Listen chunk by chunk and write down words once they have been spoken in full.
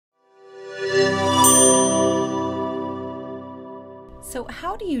So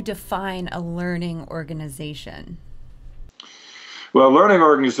how do you define a learning organization? Well, a learning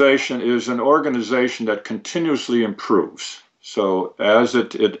organization is an organization that continuously improves. So as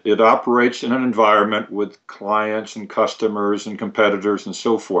it operates in an environment with clients and customers and competitors and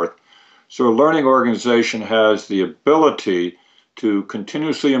so forth. So a learning organization has the ability to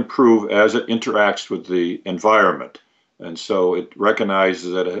continuously improve as it interacts with the environment. And so it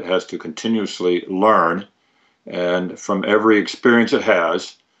recognizes that it has to continuously learn, and from every experience it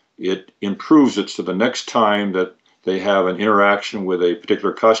has, it improves it so the next time that they have an interaction with a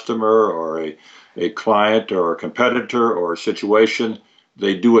particular customer or a client or a competitor or a situation,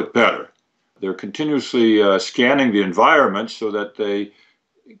 they do it better. They're continuously scanning the environment so that they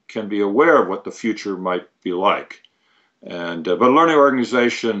can be aware of what the future might be like. But a learning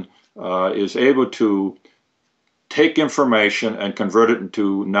organization is able to take information and convert it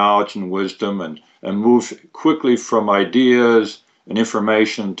into knowledge and wisdom, and move quickly from ideas and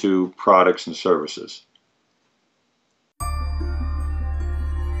information to products and services.